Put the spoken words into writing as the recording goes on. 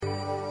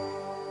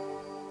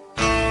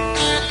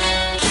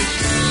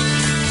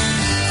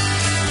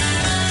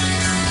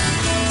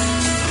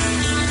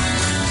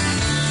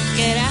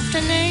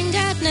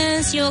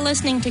Yes, you're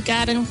listening to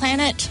Garden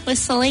Planet with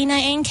Selena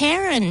and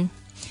Karen.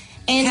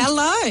 And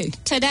hello.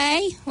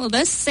 Today, well,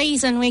 this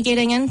season, we're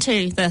getting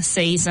into this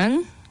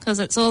season because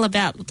it's all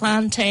about the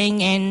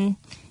planting and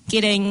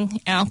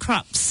getting our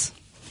crops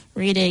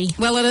ready.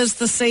 Well, it is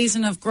the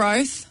season of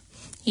growth.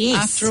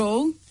 Yes. After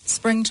all,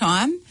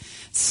 springtime.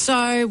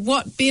 So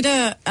what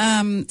better...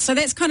 so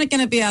that's kind of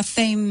going to be our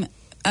theme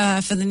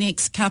for the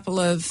next couple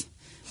of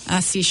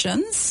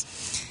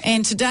sessions.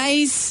 And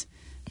today's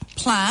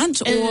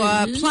plant, or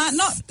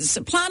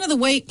plant of the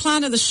week,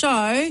 plant of the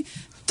show...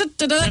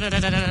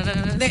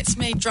 That's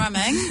me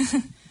drumming.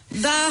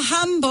 The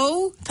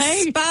humble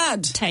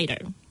spud.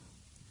 Potato.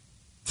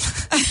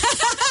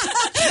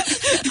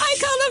 I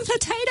call them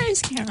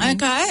potatoes, Karen.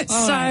 Okay,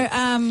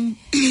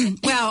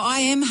 well, I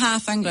am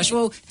half English.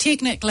 Well,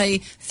 technically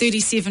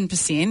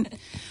 37%,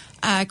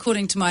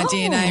 according to my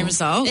DNA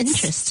results.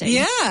 Interesting.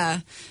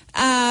 Yeah.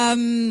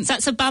 So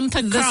it's a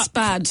bumper crop.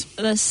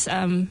 The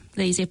spud.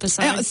 These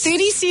episodes.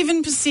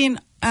 37%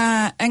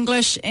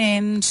 English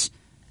and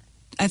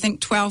I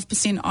think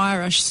 12%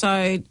 Irish,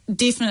 so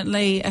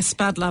definitely a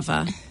spud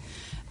lover.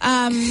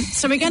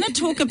 So we're going to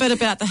talk a bit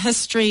about the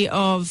history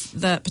of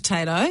the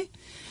potato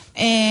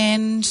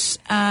and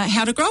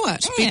how to grow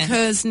it,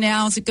 because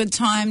now's a good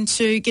time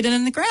to get it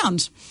in the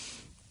ground.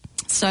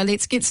 So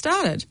let's get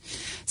started.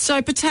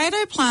 So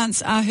potato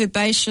plants are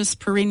herbaceous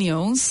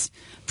perennials.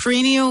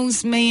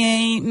 Perennials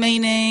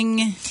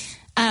meaning...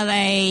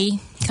 they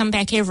come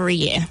back every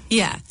year.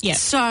 Yeah. Yeah.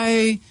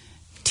 So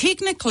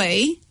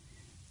technically,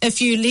 if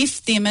you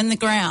left them in the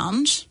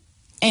ground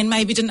and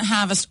maybe didn't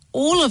harvest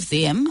all of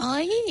them,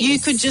 you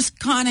could just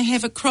kind of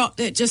have a crop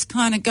that just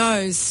kind of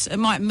goes. It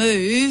might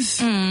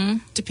move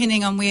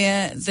depending on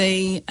where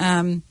the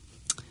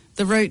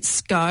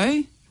roots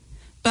go.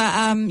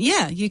 But,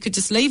 you could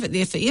just leave it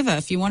there forever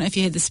if you want, if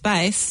you had the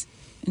space,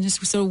 and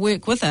just sort of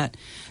work with it.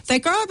 They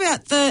grow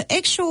about the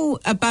actual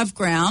above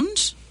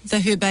ground,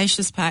 the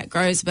herbaceous part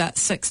grows about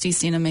 60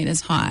 centimetres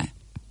high.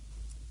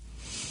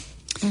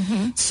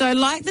 Mm-hmm. So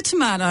like the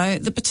tomato,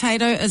 the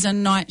potato is a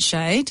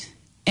nightshade,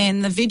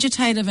 and the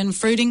vegetative and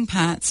fruiting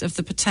parts of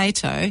the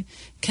potato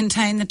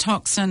contain the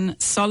toxin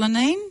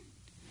solanine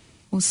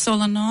or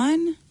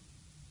solanine.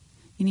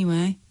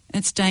 Anyway,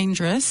 it's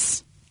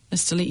dangerous,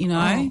 just to let you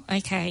know. Oh,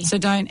 okay. So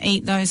don't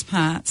eat those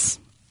parts.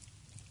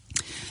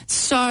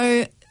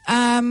 So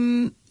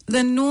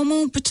the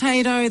normal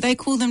potato, they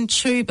call them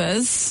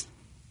tubers.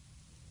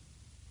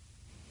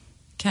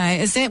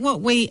 Okay, is that what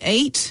we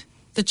eat?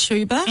 The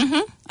tuber?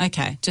 Mm-hmm.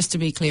 Okay, just to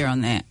be clear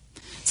on that.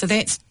 So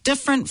that's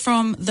different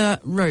from the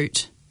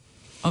root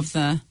of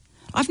the...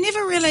 I've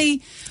never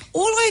really...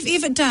 All I've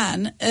ever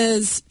done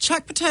is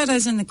chuck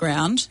potatoes in the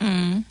ground,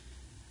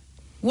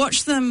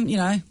 watch them,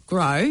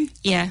 grow,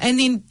 and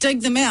then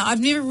dig them out.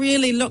 I've never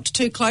really looked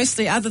too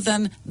closely other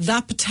than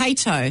the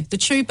potato, the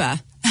tuber.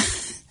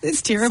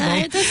 That's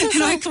terrible.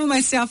 So I call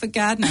myself a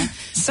gardener.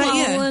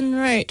 Swollen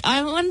root.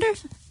 I wonder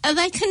if... Are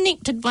they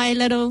connected by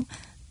little...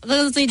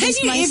 Have you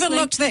ever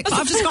looked that?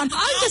 I've just gone,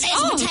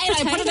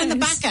 potato, put it in the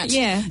bucket.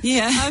 Yeah.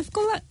 I've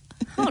got...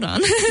 Hold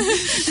on.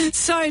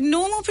 So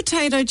normal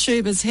potato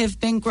tubers have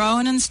been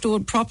grown and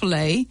stored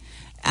properly.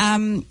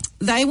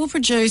 They will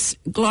produce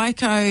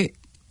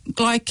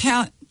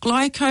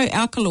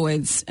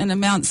glycoalkaloids in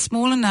amounts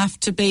small enough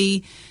to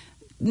be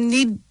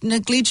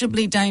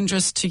negligibly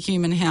dangerous to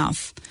human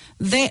health.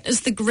 That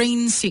is the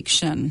green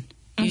section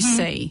you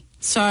see.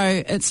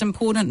 So it's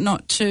important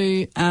not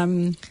to...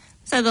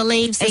 So the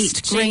leaves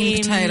eat green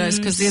potatoes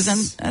because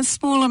there's a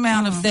small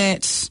amount of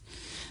that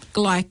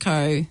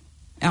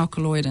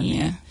glycoalkaloid in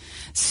there.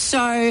 So,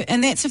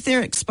 and that's if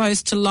they're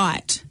exposed to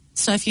light.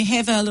 So if you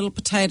have a little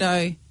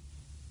potato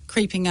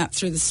creeping up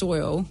through the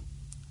soil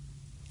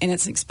and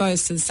it's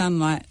exposed to the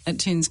sunlight, it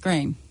turns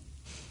green.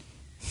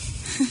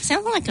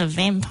 Sounds like a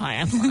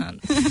vampire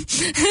plant.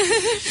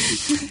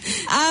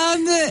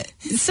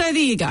 So there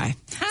you go.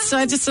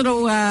 So just a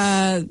little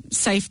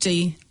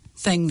safety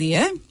thing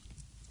there.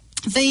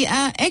 The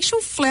actual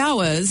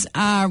flowers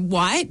are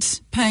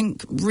white,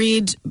 pink,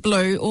 red,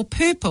 blue or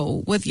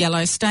purple with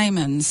yellow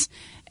stamens.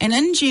 And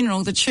in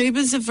general, the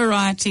tubers of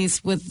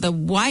varieties with the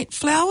white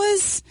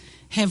flowers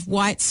have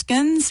white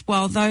skins,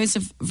 while those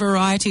of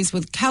varieties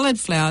with coloured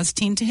flowers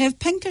tend to have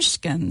pinkish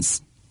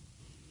skins.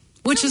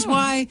 Which is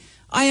why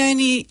I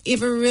only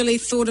ever really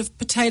thought of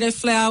potato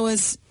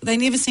flowers. They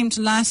never seem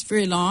to last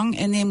very long,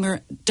 and then we're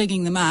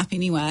digging them up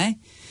anyway.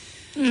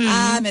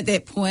 At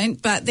that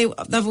point, but they've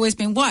always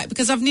been white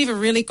because I've never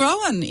really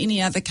grown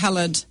any other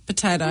coloured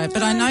potato,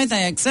 but I know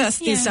they exist.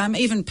 There's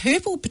even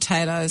purple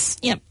potatoes.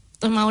 Yep,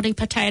 the mouldy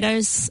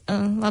potatoes, a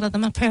lot of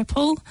them are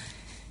purple,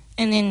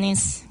 and then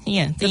there's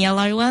the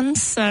yellow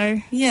ones. So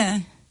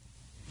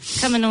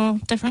come in all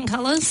different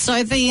colours.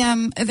 So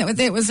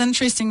that was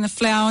interesting. The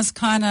flowers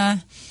kind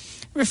of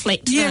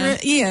reflect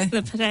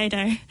the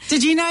potato.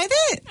 Did you know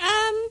that?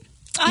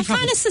 I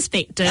kind of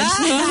suspected.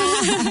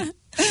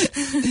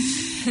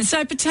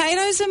 So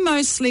potatoes are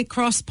mostly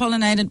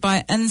cross-pollinated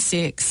by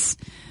insects,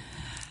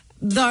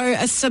 though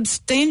a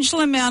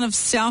substantial amount of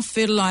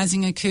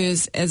self-fertilising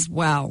occurs as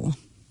well.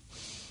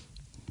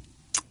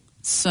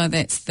 So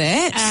that's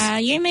that. Are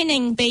you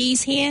meaning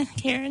bees here,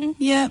 Karen?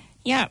 Yeah.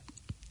 Yep.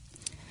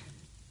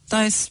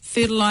 Those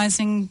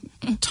fertilising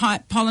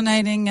type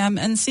pollinating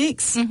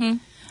insects. Mm-hmm.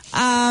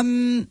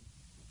 And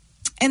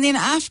then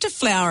after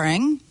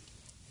flowering,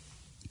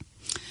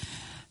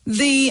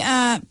 the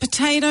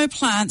potato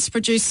plants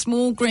produce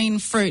small green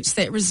fruits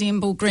that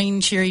resemble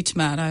green cherry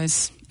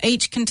tomatoes,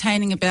 each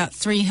containing about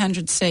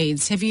 300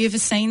 seeds. Have you ever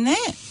seen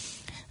that?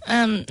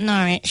 No,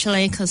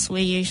 actually, because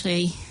we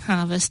usually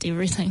harvest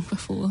everything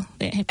before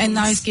that happens. And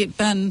those get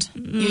binned,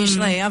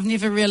 usually. I've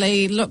never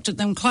really looked at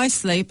them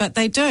closely, but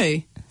they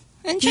do.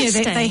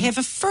 Interesting. Yeah, they have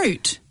a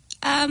fruit.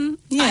 I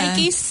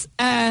guess,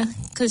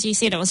 because you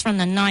said it was from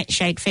the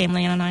nightshade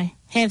family, and I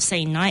have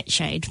seen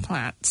nightshade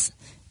plants,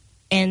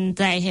 and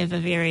they have a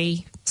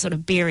very sort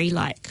of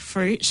berry-like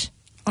fruit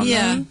on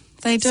them. Yeah,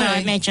 they do. So I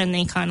imagine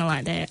they're kind of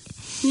like that.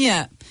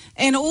 Yeah.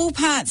 And all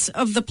parts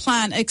of the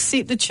plant,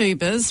 except the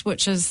tubers,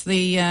 which is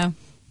the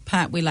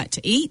part we like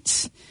to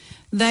eat,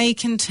 they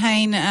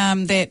contain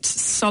that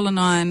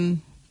solanine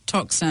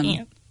toxin.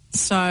 Yeah.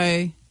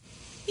 So,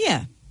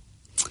 yeah.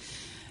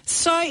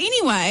 So,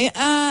 anyway,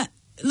 a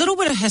little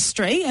bit of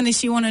history,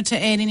 unless you wanted to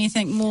add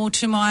anything more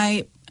to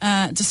my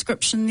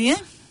description there.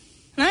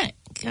 No,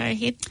 go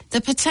ahead.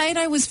 The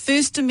potato was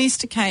first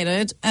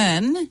domesticated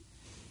in...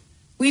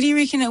 Where do you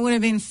reckon it would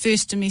have been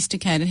first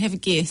domesticated? Have a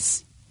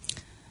guess.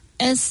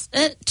 Is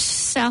it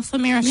South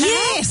America?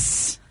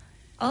 Yes!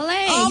 Ole.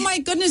 Oh my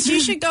goodness, you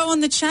should go on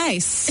the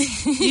chase.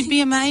 You'd be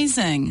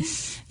amazing.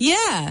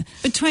 Yeah,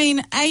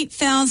 between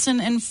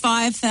 8,000 and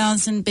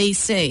 5,000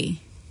 BC.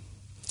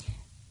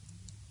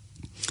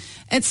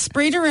 It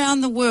spread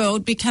around the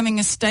world, becoming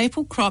a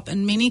staple crop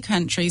in many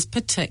countries,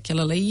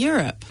 particularly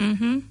Europe.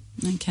 Mm-hmm.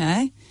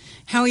 Okay.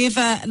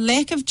 However,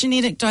 lack of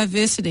genetic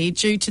diversity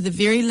due to the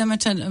very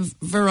limited of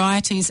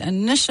varieties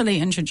initially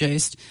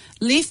introduced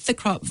left the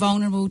crop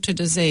vulnerable to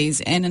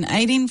disease, and in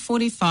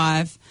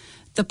 1845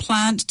 the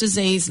plant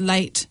disease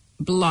late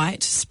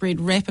blight spread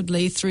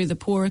rapidly through the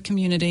poorer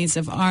communities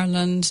of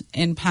Ireland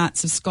and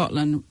parts of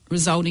Scotland,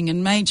 resulting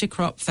in major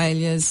crop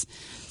failures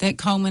that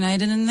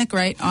culminated in the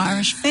Great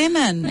Irish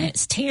Famine.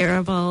 That's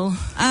terrible.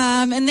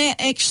 And that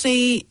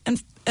actually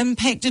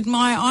impacted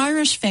my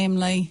Irish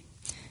family.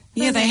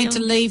 Yeah, they had to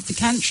leave the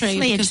country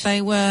because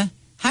they were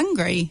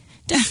hungry.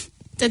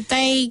 Did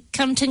they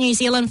come to New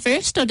Zealand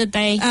first, or did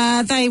they?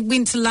 They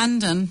went to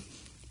London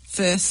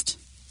first.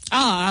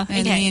 Oh,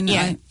 And okay.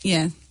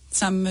 then,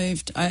 some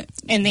moved and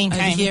then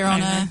over came here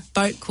on over. a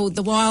boat called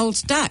the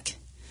Wild Duck.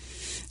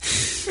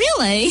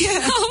 Really? Yeah.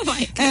 Oh,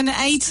 my God. In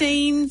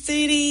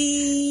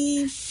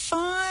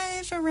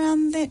 1835,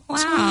 around that Wow.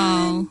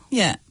 time.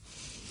 Yeah.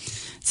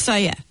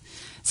 So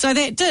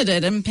that did.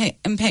 It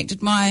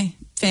impacted my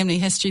family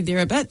history there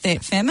a bit,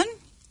 that famine.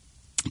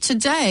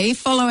 Today,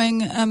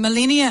 following a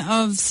millennia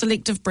of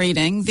selective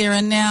breeding, there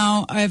are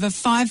now over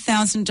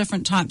 5,000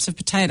 different types of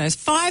potatoes.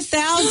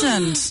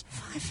 5,000!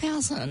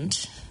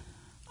 5,000.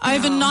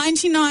 Over Wow.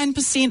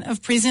 99%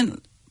 of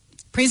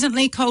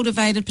presently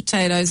cultivated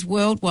potatoes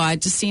worldwide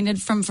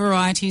descended from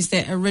varieties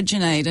that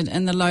originated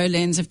in the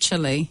lowlands of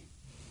Chile.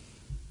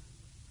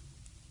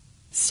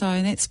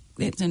 So that's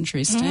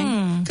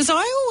interesting. Because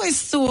I always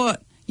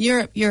thought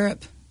Europe,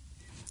 potato.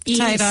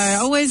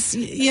 Yes.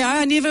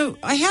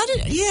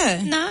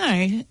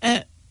 No,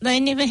 they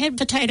never had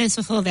potatoes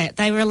before that.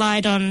 They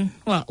relied on,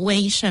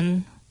 wheat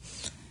and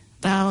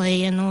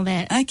barley and all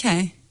that.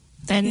 Okay.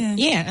 Then,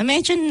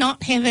 imagine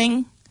not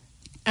having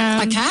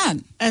I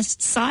can't. a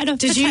side of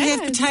Did potato. you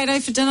have potato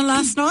for dinner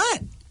last night?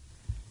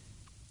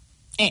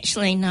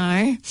 Actually,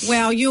 no.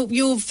 Well,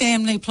 your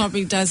family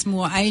probably does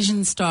more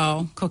Asian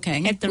style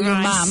cooking. Had the your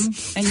rice. mum,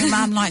 and your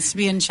mum likes to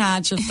be in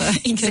charge of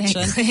the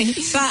Exactly.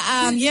 kitchen.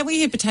 But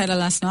we had potato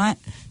last night.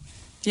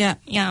 Yeah,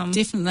 Yum.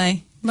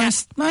 definitely.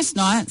 Most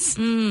nights.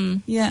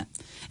 Mm. Yeah,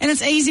 and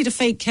it's easy to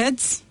feed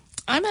kids.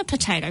 I'm a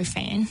potato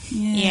fan.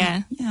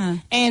 Yeah.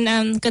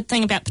 And the good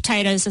thing about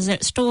potatoes is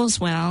it stores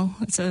well.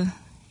 It's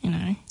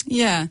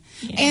Yeah.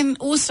 And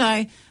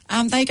also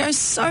they go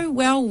so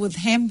well with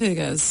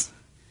hamburgers.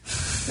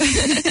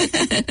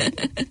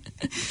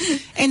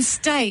 And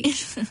steak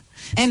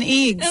and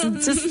eggs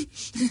and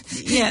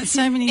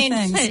so many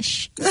and things.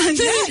 fish.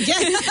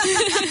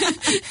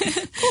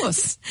 Of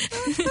course.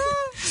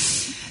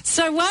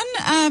 So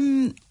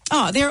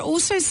there are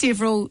also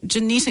several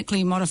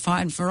genetically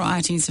modified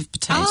varieties of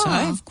potato,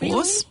 of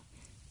course. Really?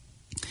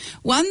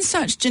 One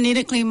such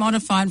genetically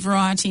modified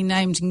variety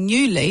named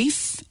New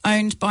Leaf,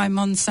 owned by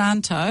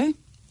Monsanto,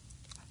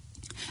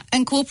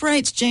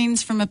 incorporates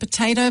genes from a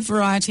potato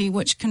variety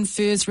which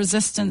confers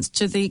resistance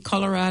to the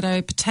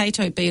Colorado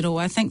potato beetle.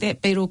 I think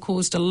that beetle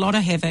caused a lot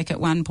of havoc at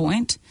one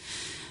point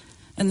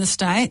in the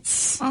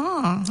States.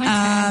 Oh,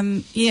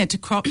 okay. To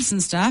crops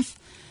and stuff.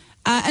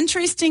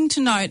 Interesting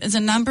to note is a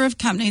number of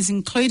companies,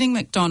 including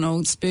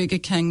McDonald's, Burger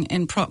King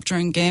and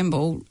Procter &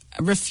 Gamble,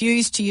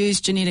 refuse to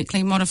use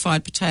genetically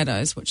modified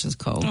potatoes, which is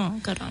cool. Oh,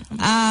 good on them.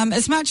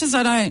 As much as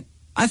I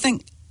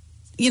think,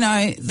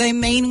 they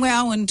mean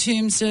well in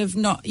terms of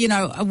not,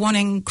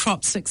 wanting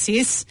crop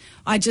success.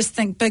 I just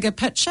think bigger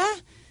picture,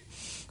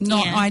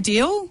 not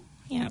ideal.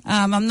 Yeah.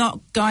 I'm not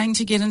going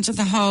to get into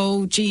the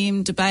whole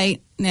GM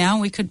debate now.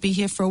 We could be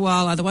here for a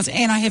while otherwise,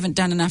 and I haven't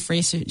done enough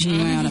research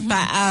anyway on it.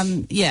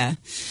 But, yeah.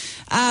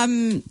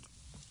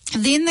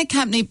 Then the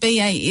company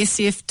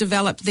BASF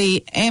developed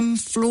the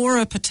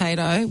Amflora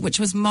potato, which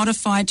was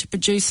modified to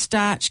produce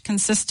starch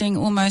consisting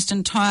almost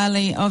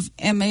entirely of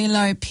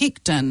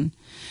amylopectin,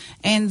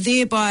 and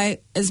thereby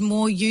is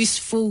more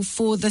useful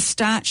for the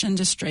starch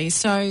industry.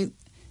 So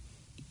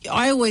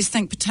I always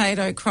think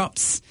potato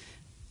crops,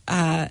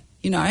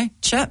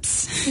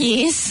 chips.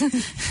 Yes.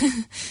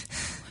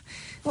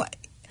 What?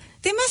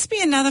 There must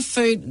be another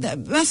food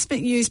that must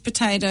use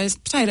potatoes.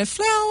 Potato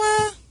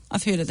flour.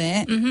 I've heard of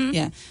that. Mm-hmm.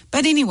 Yeah.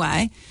 But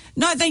anyway,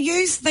 no,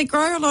 they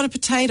grow a lot of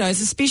potatoes,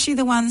 especially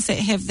the ones that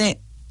have that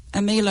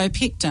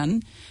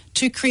amylopectin,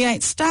 to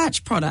create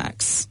starch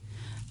products.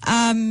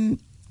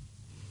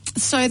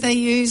 So they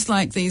use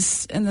like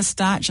these in the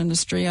starch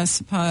industry, I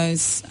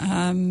suppose.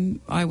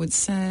 I would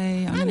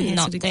say I'm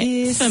not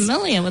that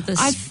familiar with this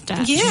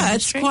starch industry.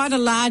 It's quite a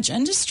large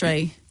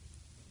industry.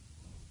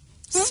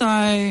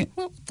 So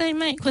what do they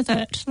make with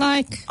it?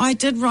 Like, I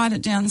did write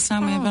it down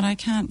somewhere, but I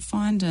can't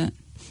find it.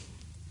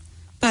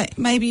 But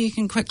maybe you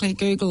can quickly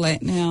Google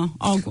that now.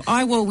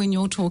 I will when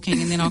you're talking,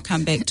 and then I'll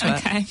come back to it.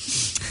 Okay.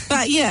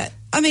 But yeah,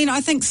 I mean,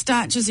 I think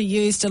starches are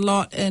used a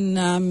lot in,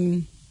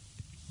 I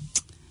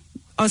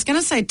was going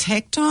to say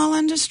tactile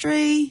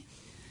industry,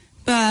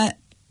 but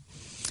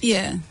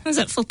yeah. Is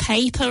it for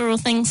paper or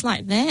things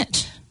like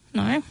that?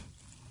 No?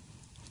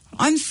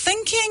 I'm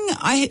thinking,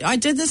 I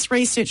did this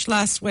research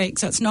last week,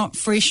 so it's not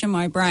fresh in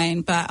my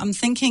brain, but I'm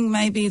thinking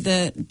maybe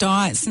the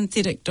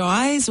synthetic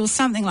dyes or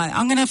something like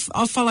that.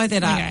 I'll follow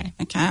that up.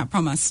 Okay, I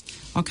promise.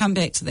 I'll come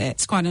back to that.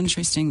 It's quite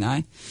interesting,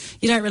 though.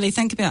 You don't really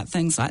think about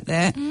things like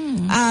that.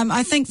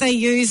 I think they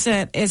use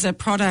it as a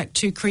product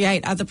to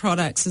create other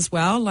products as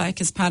well,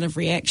 like as part of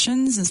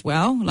reactions as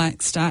well,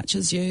 like starch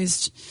is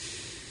used,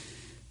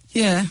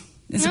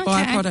 as a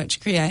byproduct to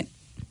create.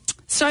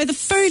 So the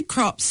food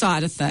crop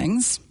side of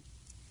things,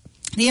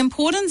 the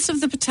importance of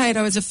the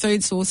potato as a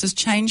food source is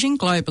changing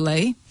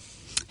globally.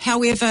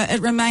 However, it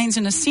remains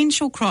an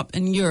essential crop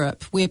in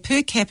Europe, where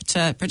per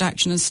capita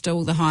production is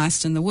still the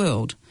highest in the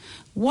world,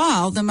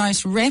 while the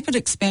most rapid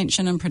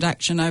expansion in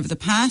production over the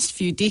past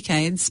few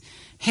decades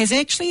has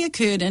actually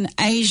occurred in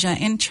Asia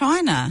and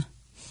China.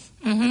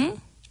 Mm-hmm.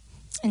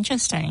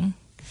 Interesting.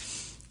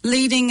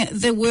 Leading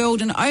the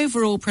world in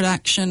overall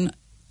production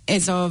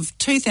as of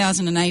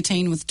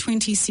 2018 with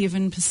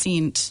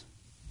 27%.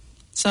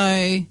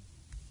 So,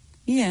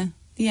 yeah,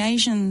 the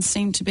Asians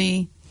seem to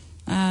be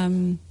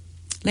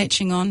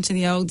latching on to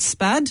the old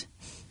spud.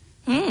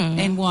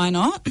 And why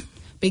not?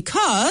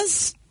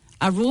 Because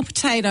a raw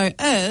potato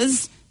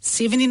is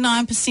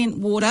 79%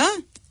 water,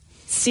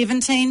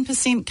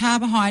 17%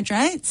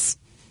 carbohydrates,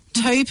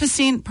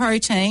 2%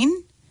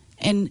 protein,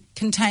 and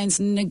contains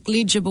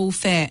negligible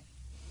fat.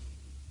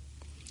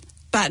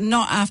 But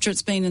not after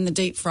it's been in the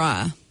deep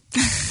fryer.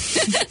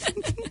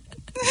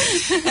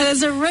 It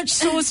is a rich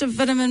source of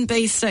vitamin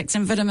B6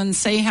 and vitamin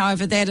C,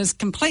 however, that is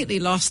completely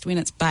lost when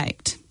it's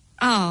baked.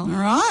 Oh. All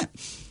right?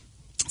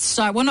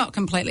 So, well, not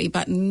completely,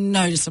 but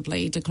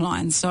noticeably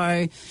declines.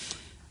 So,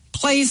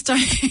 please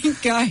don't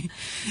go.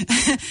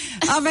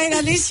 I mean,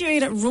 unless you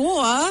eat it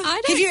raw.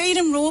 Have you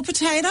eaten raw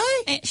potato?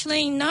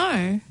 Actually,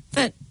 no.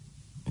 But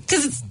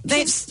because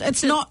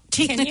it's not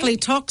technically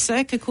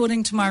toxic,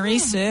 according to my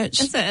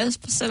research. Is it?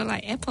 It's sort of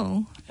like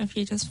apple, if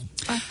you just...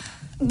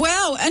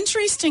 Well,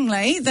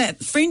 interestingly,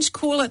 that French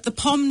call it the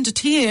pomme de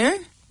terre,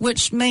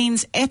 which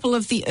means apple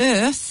of the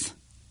earth.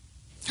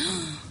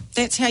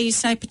 That's how you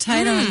say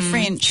potato in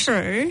French.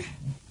 True.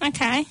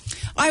 Okay.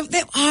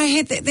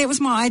 That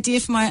was my idea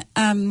for my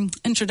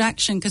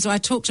introduction, because I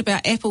talked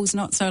about apples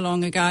not so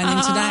long ago, and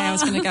then today I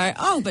was going to go,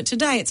 but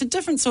today it's a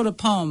different sort of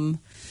pomme,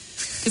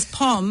 because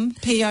pomme,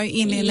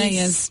 P-O-M-M-E,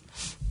 is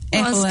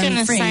apple in French. I was going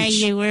to say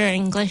you were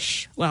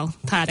English, well,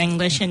 part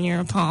English, and you're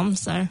a pomme,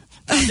 so...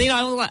 Then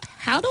I was like,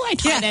 how do I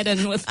tie that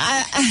in with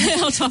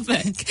our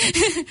topic?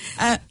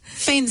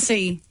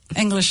 Fancy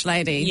English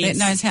lady that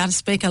knows how to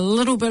speak a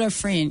little bit of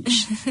French.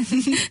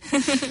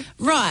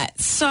 Right,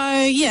 so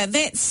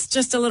that's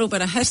just a little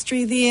bit of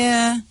history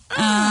there,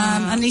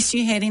 unless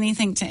you had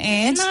anything to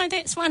add. No,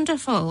 that's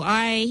wonderful.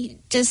 I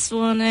just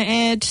want to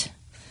add,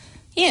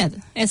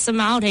 as a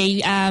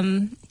Māori,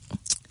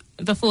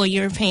 before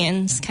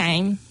Europeans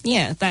came,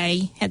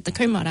 they had the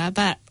kumara,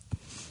 but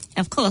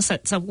of course,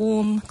 it's a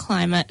warm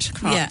climate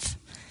crop. Yeah.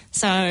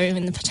 So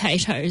when the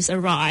potatoes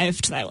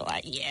arrived, they were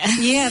like,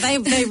 Yeah, they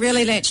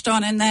really latched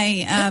on, and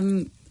they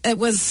it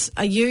was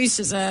used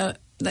as a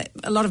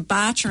lot of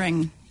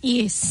bartering.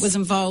 Yes. Was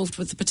involved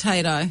with the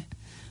potato.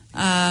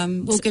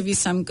 We'll give you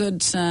some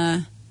good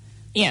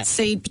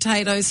seed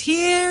potatoes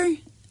here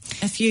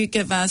if you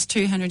give us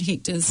 200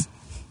 hectares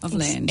of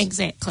land.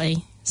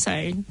 Exactly.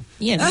 So,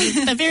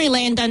 the very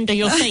land under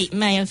your feet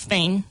may have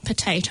been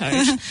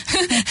potatoes.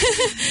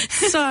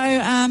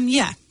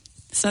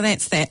 So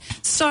that's that.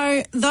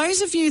 So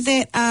those of you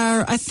that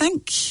are, I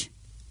think,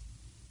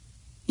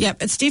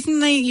 Yep, it's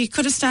definitely, you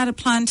could have started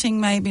planting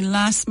maybe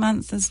last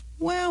month as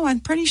well. I'm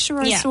pretty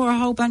sure I saw a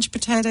whole bunch of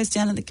potatoes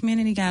down at the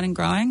community garden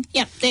growing.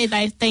 Yep,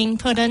 they've been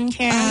put in,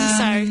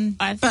 Karen,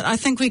 But I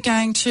think we're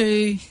going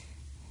to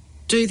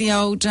do the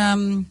old,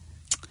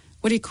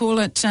 what do you call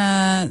it?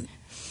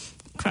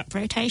 Crop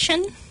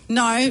rotation?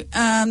 No,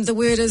 the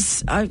word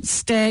is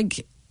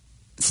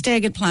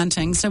staggered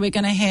planting. So we're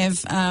going to have,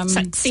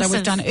 so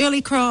we've done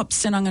early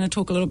crops, and I'm going to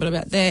talk a little bit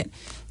about that.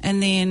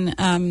 And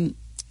then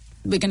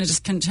we're going to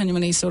just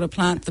continually sort of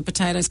plant the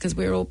potatoes because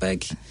we're all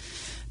big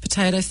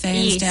potato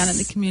fans down at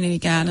the community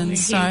garden.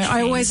 So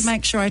I always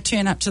make sure I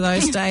turn up to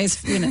those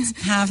days when it's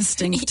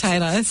harvesting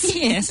potatoes.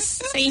 Yes,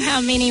 see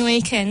how many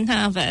we can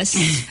harvest.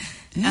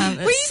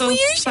 We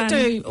usually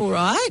do all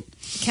right.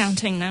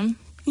 Counting them.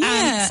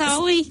 Yeah. So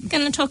are we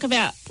going to talk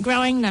about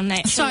growing them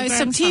next? So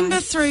September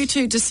through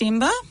to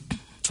December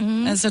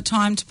is a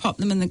time to pop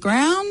them in the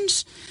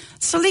ground.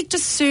 Select a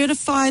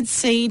certified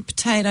seed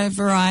potato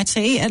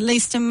variety at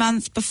least a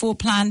month before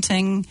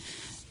planting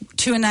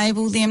to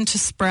enable them to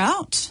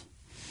sprout.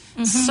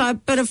 So a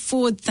bit of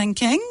forward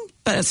thinking,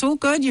 but it's all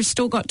good. You've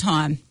still got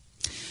time.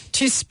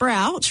 To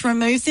sprout,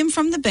 remove them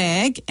from the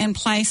bag and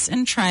place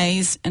in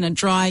trays in a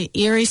dry,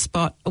 airy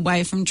spot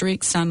away from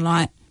direct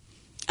sunlight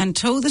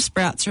until the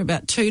sprouts are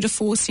about 2 to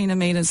 4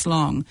 centimetres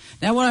long.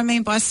 Now, what I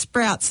mean by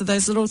sprouts are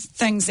those little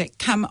things that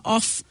come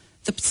off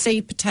the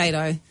seed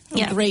potato,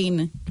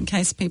 green, in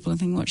case people are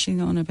thinking what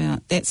she's on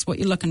about. That's what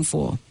you're looking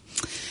for.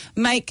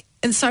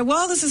 And so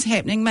while this is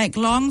happening, make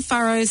long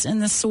furrows in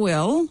the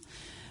soil,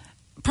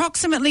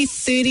 approximately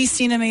 30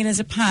 centimetres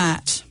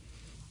apart.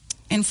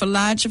 And for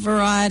larger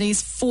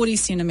varieties, 40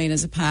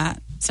 centimetres apart.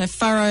 So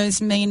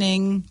furrows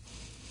meaning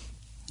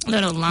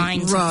little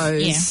lines.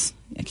 Rows.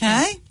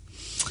 Okay?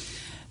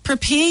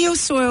 Prepare your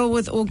soil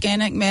with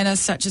organic matter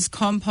such as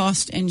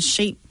compost and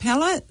sheep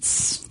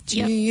pellets. Do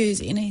you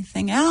use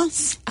anything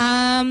else?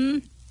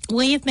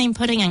 We have been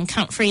putting in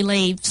comfrey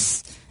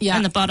leaves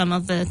in the bottom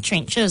of the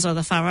trenches or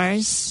the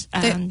furrows.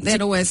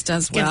 That always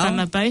does well. Give them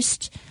a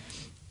boost.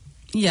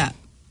 Yeah.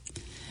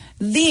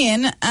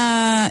 Then,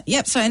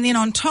 and then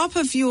on top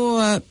of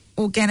your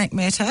organic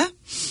matter,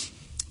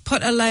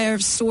 put a layer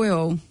of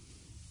soil,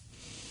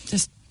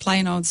 just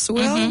plain old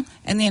soil,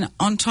 and then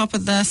on top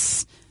of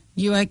this,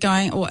 you're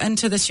going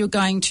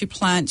to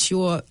plant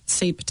your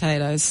seed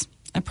potatoes,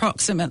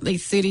 approximately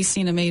 30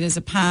 centimetres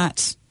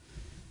apart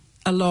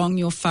along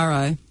your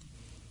furrow.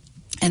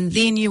 And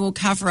then you will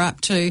cover up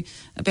to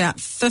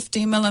about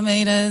 50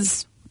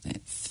 millimetres,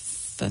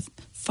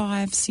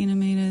 5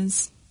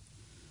 centimetres,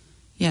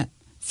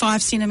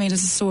 5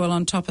 centimetres of soil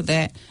on top of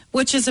that,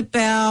 which is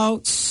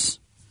about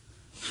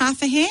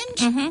half a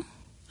hand,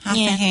 half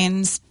a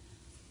hand's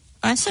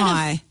I sort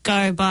high. Of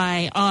go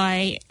by,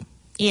 I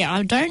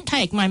don't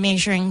take my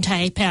measuring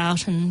tape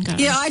out and go.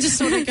 Yeah, I just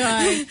sort of go,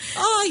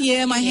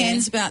 my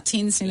hand's about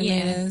 10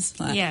 centimetres.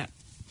 Yeah.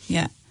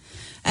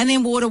 And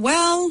then water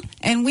well,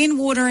 and when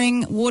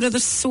watering, water the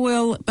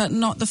soil but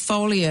not the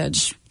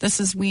foliage. This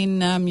is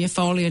when your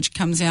foliage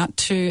comes out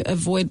to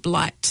avoid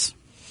blight.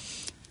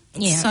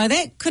 Yeah. So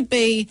that could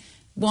be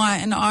why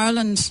in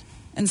Ireland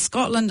and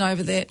Scotland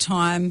over that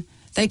time,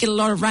 they get a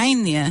lot of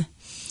rain there.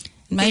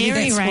 Maybe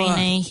very that's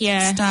rainy,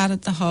 what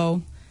started the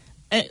whole...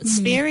 It's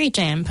very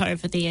damp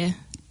over there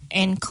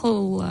and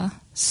cooler,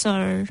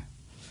 so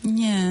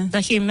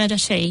the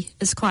humidity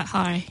is quite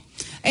high.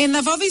 And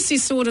they've obviously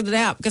sorted it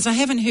out because I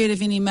haven't heard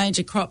of any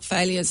major crop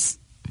failures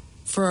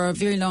for a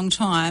very long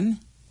time.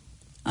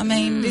 I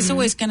mean, there's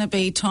always going to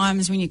be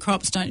times when your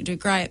crops don't do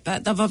great,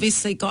 but they've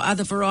obviously got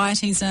other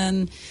varieties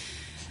in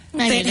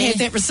that have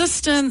that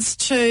resistance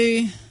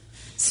to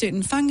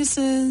certain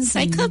funguses.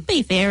 They could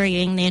be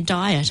varying their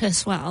diet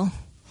as well.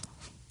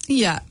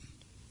 Yeah.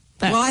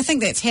 Well, I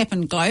think that's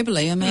happened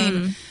globally. I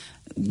mean,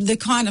 the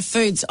kind of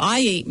foods I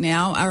eat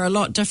now are a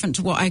lot different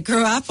to what I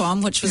grew up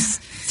on, which was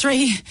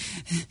three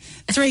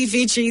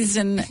veggies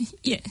and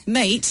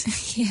meat,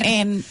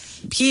 and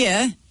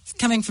here,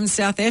 coming from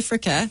South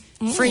Africa,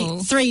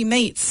 three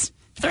meats.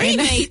 Three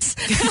meats?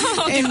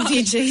 And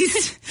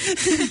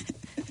veggies.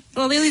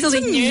 Well, these are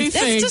the new foods.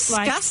 That's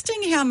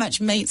disgusting how much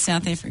meat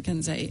South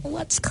Africans eat.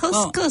 What's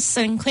couscous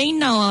and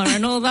quinoa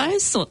and all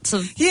those sorts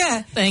of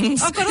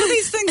things? I've got all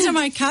these things in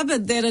my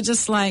cupboard that are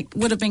just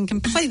would have been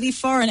completely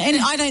foreign, and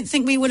I don't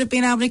think we would have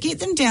been able to get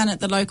them down at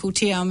the local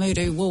Te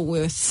Awamutu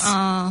Woolworths.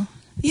 Oh,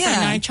 yeah.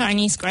 So no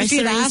Chinese groceries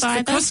either. If you'd asked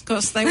either? for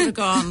couscous, they would have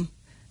gone...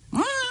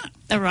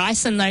 The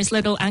rice in those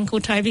little Uncle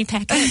Toby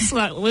packets.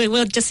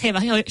 We'll just have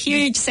a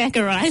huge sack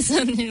of rice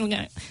and then we'll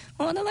go,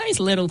 what are those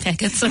little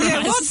packets of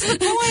rice? What's the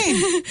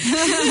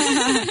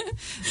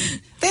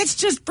point? That's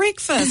just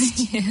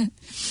breakfast.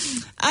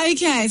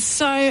 Okay,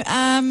 so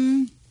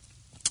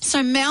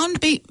mound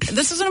beet.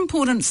 This is an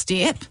important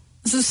step.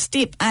 This is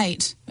step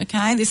 8,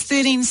 okay? There's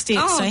 13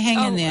 steps, so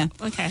hang in there.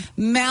 Okay.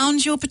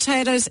 Mound your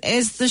potatoes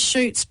as the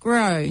shoots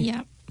grow.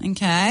 Yep.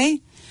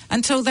 Okay?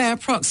 Until they're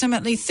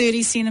approximately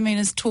 30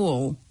 centimetres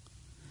tall.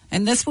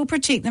 And this will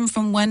protect them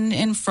from wind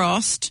and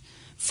frost.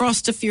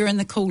 Frost if you're in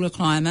the cooler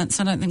climates.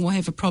 I don't think we'll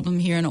have a problem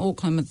here in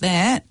Auckland with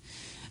that.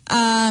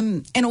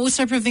 And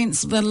also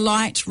prevents the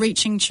light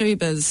reaching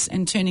tubers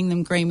and turning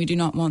them green. We do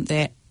not want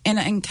that. And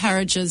it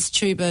encourages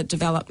tuber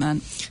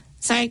development.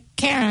 So,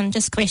 Karen,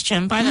 just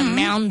question, by the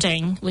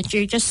mounding, would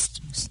you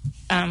just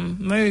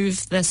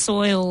move the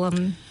soil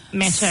and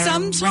matter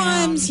Sometimes,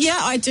 around? yeah,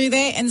 I do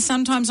that. And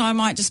sometimes I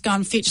might just go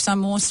and fetch some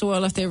more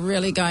soil if they're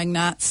really going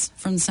nuts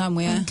from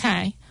somewhere.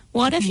 Okay.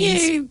 What if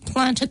you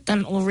planted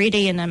them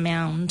already in a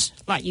mound,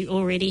 like you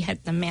already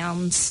had the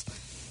mounds,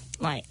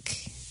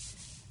 like,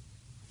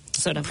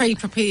 sort of...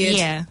 Pre-prepared?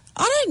 Yeah.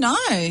 I don't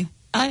know.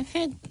 I've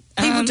heard...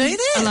 People do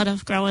that? A lot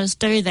of growers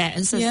do that.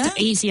 It's an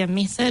easier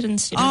method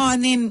instead of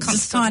and then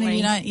just kind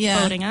of,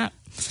 building up.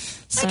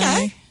 So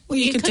okay. Well,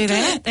 you could do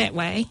that. That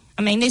way.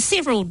 I mean, there's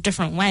several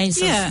different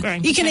ways of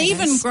growing You potatoes. can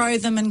even grow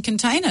them in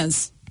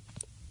containers,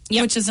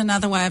 which is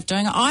another way of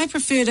doing it. I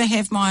prefer to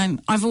have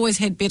mine. I've always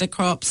had better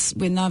crops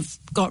when I've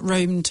got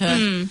room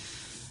to...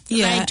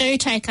 They do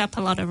take up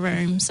a lot of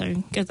room, so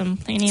give them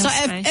plenty of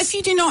space. If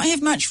you do not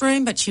have much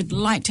room, but you'd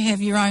like to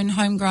have your own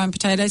homegrown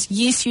potatoes,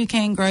 yes, you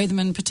can grow them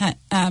in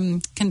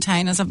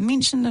containers. I've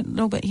mentioned it a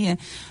little bit here.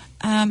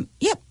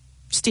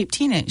 Step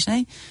 10,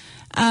 actually.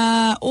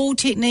 All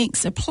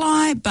techniques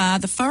apply, bar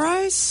the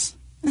furrows.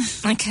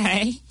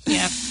 Okay,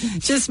 yeah.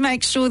 Just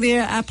make sure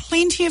there are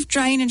plenty of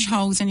drainage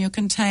holes in your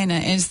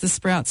container as the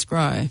sprouts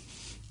grow.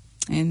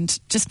 And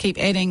just keep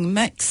adding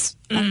mix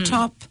on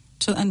top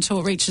until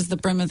it reaches the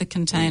brim of the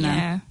container.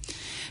 Yeah.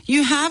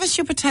 You harvest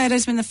your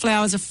potatoes when the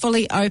flowers are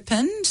fully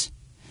opened,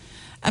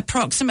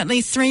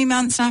 approximately 3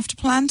 months after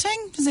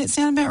planting. Does that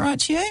sound about right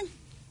to you?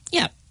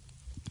 Yep.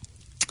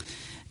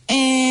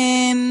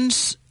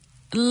 And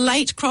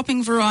late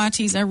cropping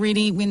varieties are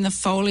ready when the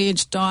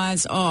foliage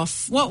dies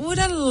off. What would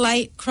a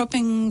late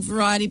cropping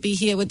variety be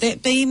here? Would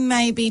that be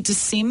maybe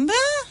December?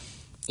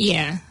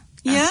 Yeah.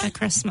 Yeah? After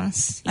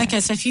Christmas. Yeah. Okay,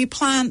 so if you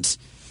plant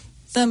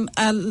them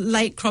a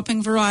late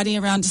cropping variety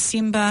around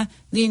December,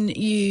 then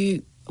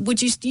you'd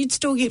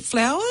still get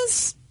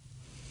flowers?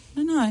 I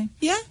don't know.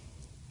 Yeah?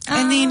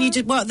 And then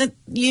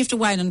you have to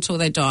wait until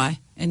they die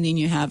and then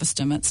you harvest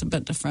them. It's a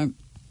bit different.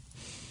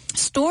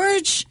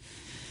 Storage.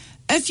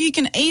 If you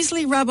can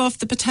easily rub off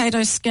the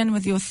potato skin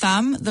with your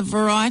thumb, the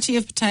variety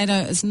of potato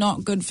is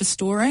not good for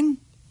storing.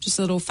 Just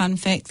a little fun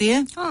fact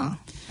there. Oh,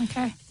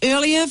 okay.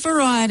 Earlier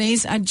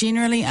varieties are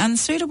generally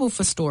unsuitable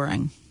for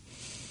storing,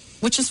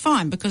 which is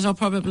fine because I'll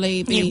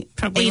probably be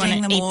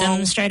eating them all. Eat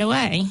them straight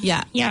away.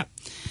 Yeah. Yeah.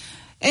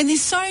 And they're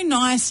so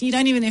nice. You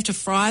don't even have to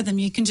fry them.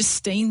 You can just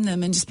steam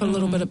them and just put a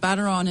little bit of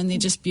butter on, and they're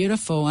just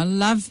beautiful. I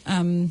love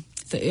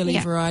the early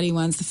variety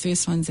ones, the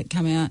first ones that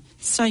come out.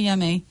 So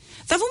yummy.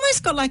 They've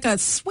almost got like a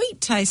sweet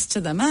taste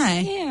to them,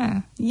 eh?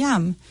 Yeah.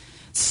 Yum.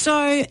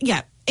 So,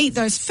 eat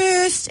those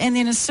first, and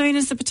then as soon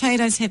as the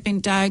potatoes have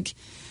been dug,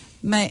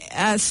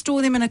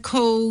 store them in a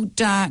cool,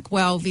 dark,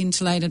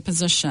 well-ventilated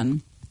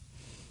position.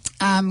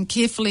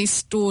 Carefully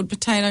stored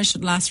potatoes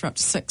should last for up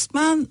to 6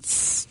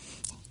 months.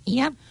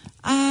 Yep.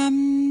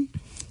 And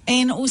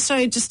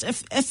also just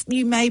if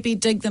you maybe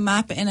dig them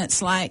up and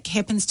it's like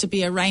happens to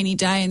be a rainy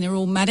day and they're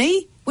all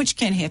muddy, which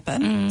can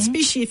happen,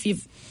 especially if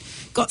you've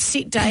got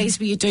set days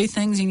where you do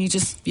things and you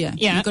just,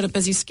 you've got a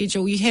busy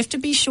schedule, you have to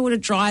be sure to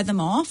dry them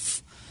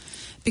off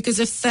because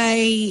if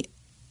they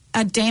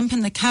are damp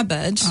in the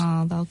cupboard...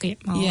 Oh, they'll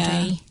get mouldy.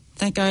 Yeah,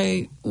 they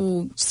go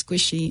all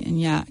squishy and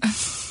yuck.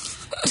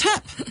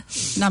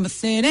 Tip number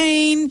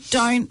 13,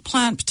 don't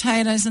plant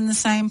potatoes in the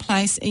same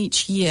place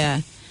each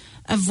year.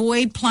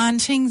 Avoid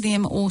planting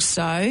them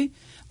also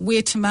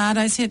where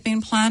tomatoes have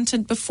been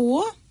planted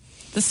before,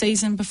 the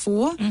season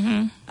before.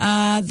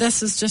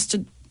 This is just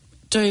to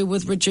do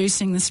with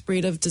reducing the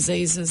spread of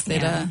diseases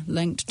that are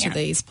linked to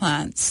these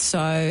plants.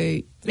 So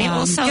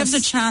also gives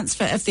a chance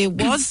for if there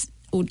was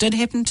or did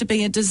happen to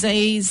be a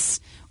disease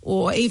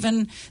or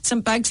even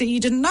some bugs that you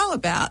didn't know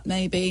about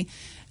maybe,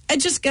 it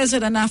just gives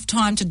it enough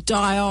time to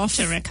die off.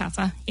 To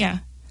recover,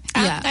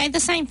 Are they the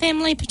same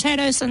family,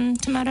 potatoes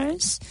and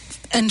tomatoes?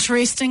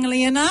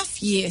 Interestingly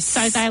enough, yes.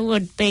 So they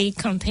would be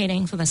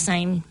competing for the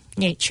same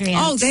nutrients.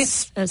 Oh,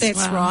 that's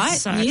well. right.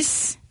 So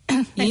yes.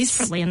 That's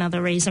probably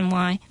another reason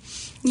why.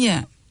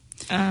 Yeah.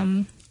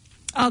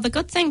 The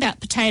good thing about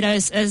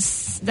potatoes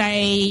is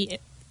they're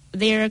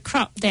a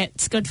crop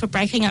that's good for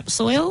breaking up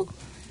soil.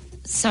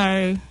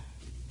 So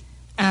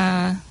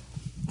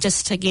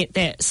just to get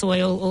that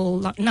soil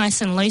all nice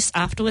and loose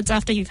afterwards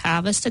after you've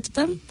harvested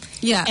them.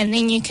 Yeah. And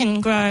then you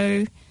can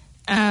grow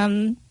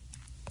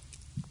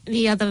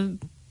the other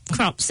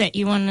crops that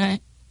you want to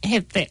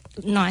have that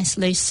nice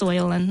loose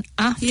soil in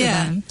after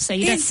them. So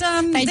you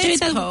don't, they do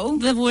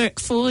the work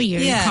for you,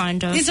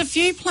 kind of. There's a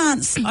few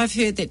plants I've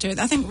heard that do it.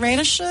 I think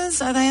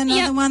radishes, are they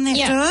another one that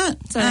do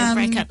it? So they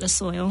break up the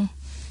soil.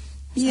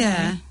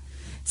 Yeah.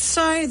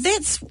 So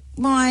that's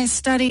my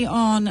study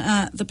on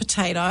the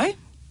potato.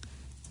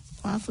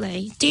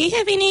 Lovely. Do you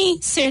have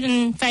any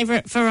certain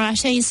favourite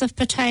varieties of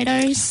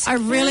potatoes? I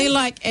really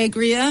like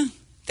Agria.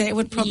 That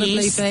would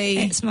probably be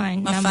that's my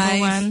number fave.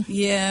 one.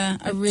 Yeah,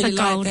 I really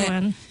like that.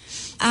 One.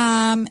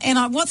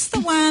 And what's the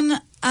one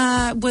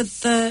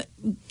with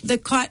the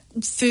quite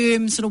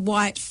firm sort of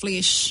white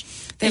flesh?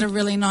 that are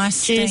really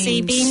nice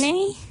Jersey steamed.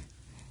 beanie?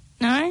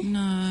 No?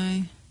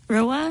 No.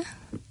 Rua?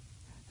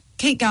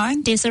 Keep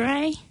going.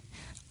 Desiree?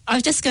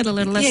 I've just got a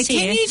little list Yeah,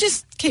 here. can you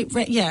just keep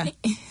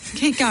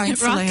going,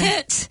 Celia.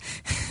 Rocket?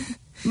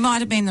 Might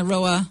have been the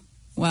Rua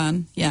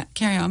one. Yeah,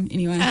 carry on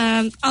anyway.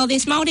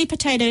 There's mouldy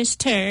potatoes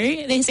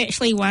too. There's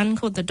actually one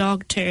called the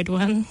dog turd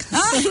one.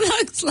 Oh. It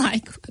looks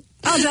like...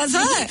 Oh, does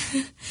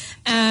it?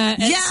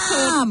 It's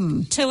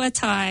Yum! called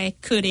tuatai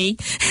kuri.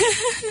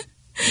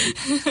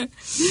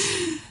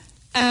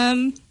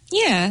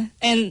 Yeah,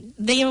 and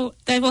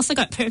they've also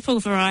got purple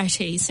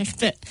varieties, a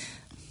bit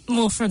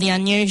more for the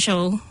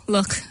unusual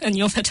look in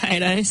your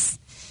potatoes.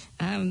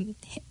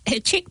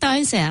 Check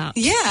those out.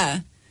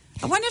 Yeah.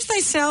 I wonder if they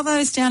sell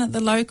those down at the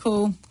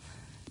local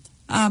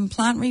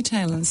plant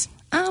retailers.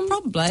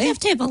 Probably. You have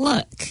to have a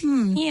look.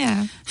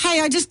 Yeah.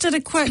 Hey, I just did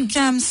a quick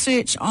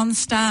search on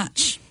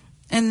starch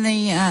in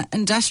the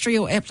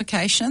industrial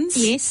applications.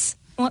 Yes.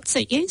 What's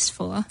it used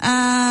for?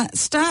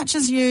 Starch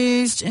is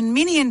used in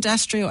many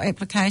industrial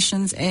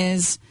applications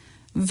as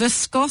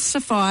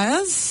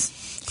viscosifiers.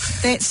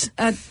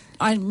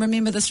 I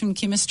remember this from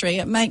chemistry.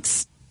 It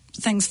makes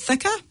things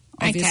thicker,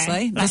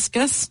 obviously,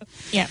 viscous.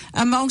 Yeah.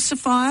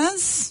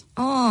 Emulsifiers.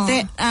 Oh.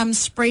 That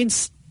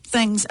spreads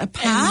things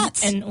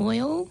apart. In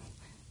oil?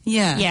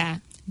 Yeah. Yeah.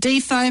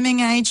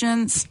 Defoaming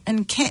agents,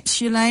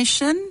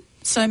 encapsulation.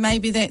 So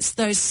maybe that's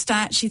those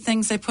starchy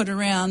things they put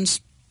around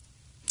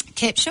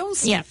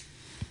capsules. Yeah.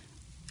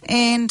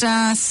 And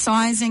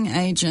sizing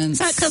agents.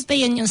 So it could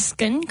be in your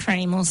skin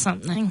cream or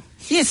something.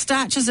 Yeah,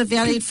 starches are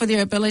valued for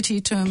their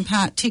ability to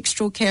impart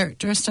textural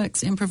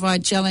characteristics and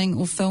provide gelling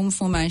or film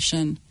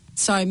formation.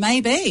 So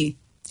maybe.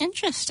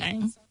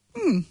 Interesting.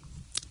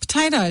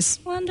 Potatoes.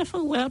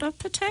 Wonderful world of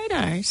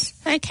potatoes.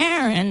 So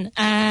Karen,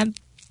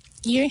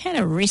 you had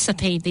a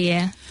recipe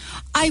there.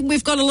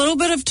 We've got a little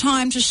bit of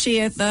time to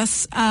share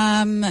this,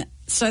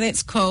 so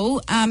that's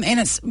cool. And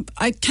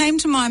it came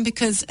to mind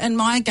because in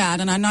my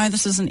garden, I know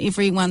this isn't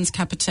everyone's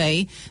cup of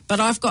tea, but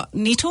I've got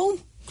nettle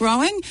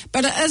growing,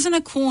 but it is in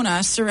a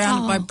corner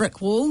surrounded by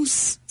brick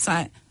walls,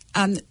 so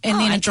then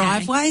a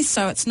driveway,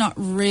 so it's not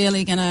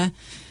really going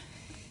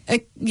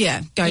to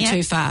go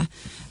too far.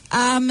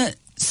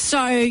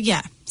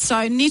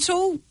 So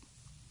nettle.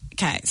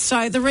 Okay,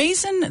 so the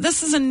reason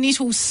this is a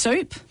nettle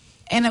soup,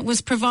 and it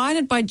was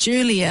provided by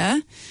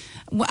Julia.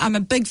 I'm a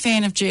big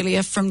fan of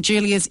Julia from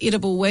Julia's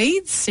Edible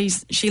Weeds.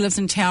 She lives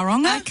in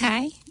Tauranga.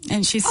 Okay.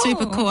 And she's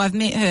super cool. I've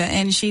met her,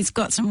 and she's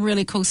got some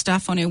really cool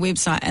stuff on her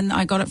website, and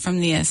I got it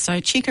from there. So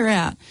check her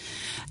out.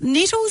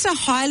 Nettles are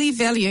highly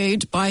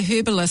valued by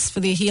herbalists for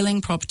their healing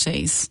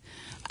properties.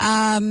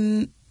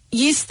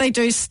 Yes, they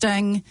do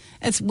sting.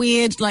 It's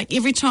weird. Like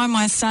every time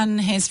my son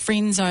has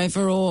friends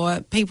over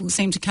or people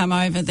seem to come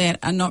over that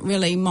are not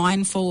really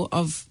mindful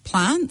of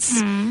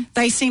plants,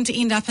 they seem to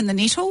end up in the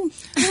nettle.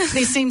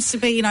 There seems to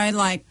be,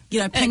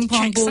 ping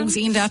pong balls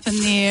end up in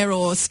there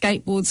or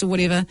skateboards or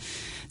whatever.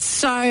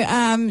 So,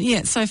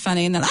 it's so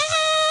funny. And they're like,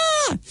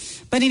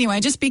 But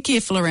anyway, just be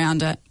careful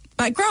around it.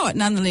 But grow it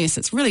nonetheless.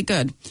 It's really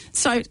good.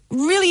 So,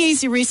 really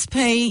easy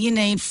recipe. You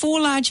need 4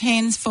 large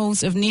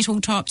handfuls of nettle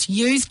tops.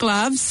 Use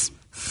gloves.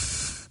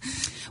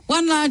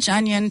 1 large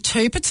onion,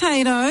 2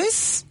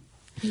 potatoes,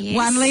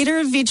 1 litre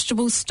of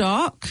vegetable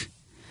stock,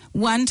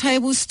 1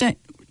 tablespoon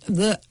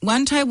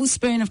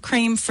of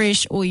cream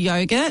fresh or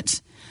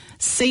yogurt.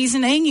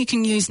 Seasoning, you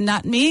can use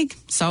nutmeg,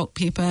 salt,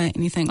 pepper,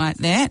 anything like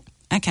that.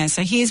 Okay,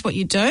 so here's what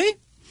you do.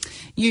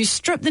 You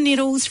strip the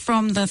nettles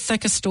from the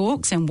thicker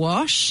stalks and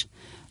wash.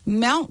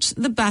 Melt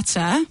the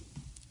butter.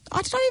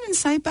 Oh, did I even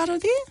say butter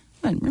there?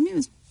 I don't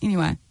remember.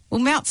 Anyway,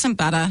 we'll melt some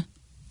butter.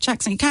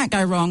 Chuck some, you can't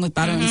go wrong with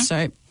butter in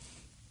soup.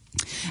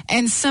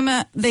 And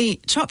simmer the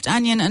chopped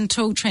onion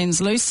until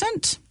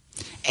translucent.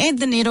 Add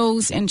the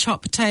nettles and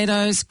chopped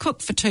potatoes.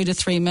 Cook for 2 to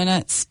 3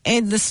 minutes.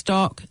 Add the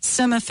stock.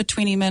 Simmer for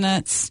 20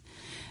 minutes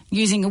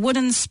using a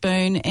wooden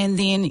spoon, and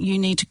then you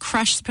need to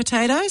crush the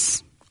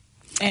potatoes.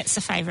 That's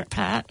the favourite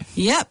part.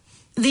 Yep.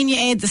 Then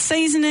you add the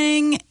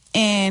seasoning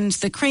and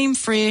the cream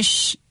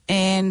fresh,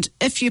 and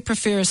if you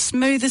prefer a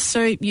smoother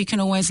soup, you can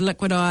always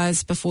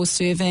liquidize before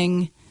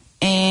serving,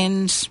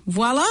 and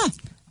voila.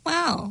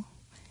 Wow.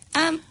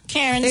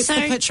 Karen, that's so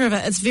the picture of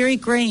it. It's very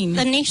green.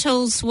 The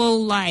nettles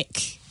will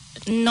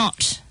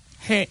not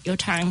hurt your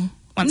tongue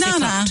once they're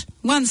cooked.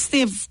 Once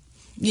they've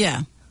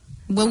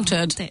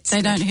wilted,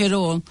 they don't hurt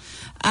all.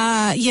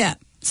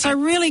 So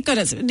really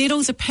good.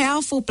 Nettles are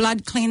powerful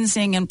blood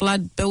cleansing and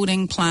blood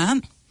building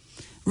plant,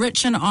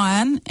 rich in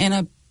iron, and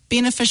are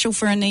beneficial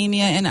for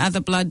anemia and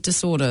other blood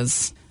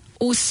disorders.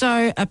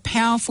 Also a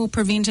powerful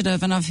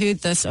preventative, and I've heard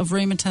this, of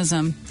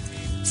rheumatism.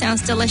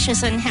 Sounds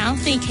delicious and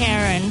healthy,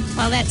 Karen.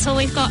 Well, that's all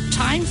we've got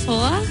time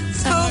for.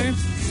 So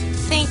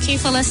Thank you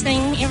for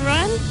listening,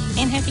 everyone,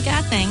 and happy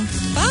gardening.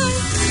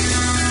 Bye.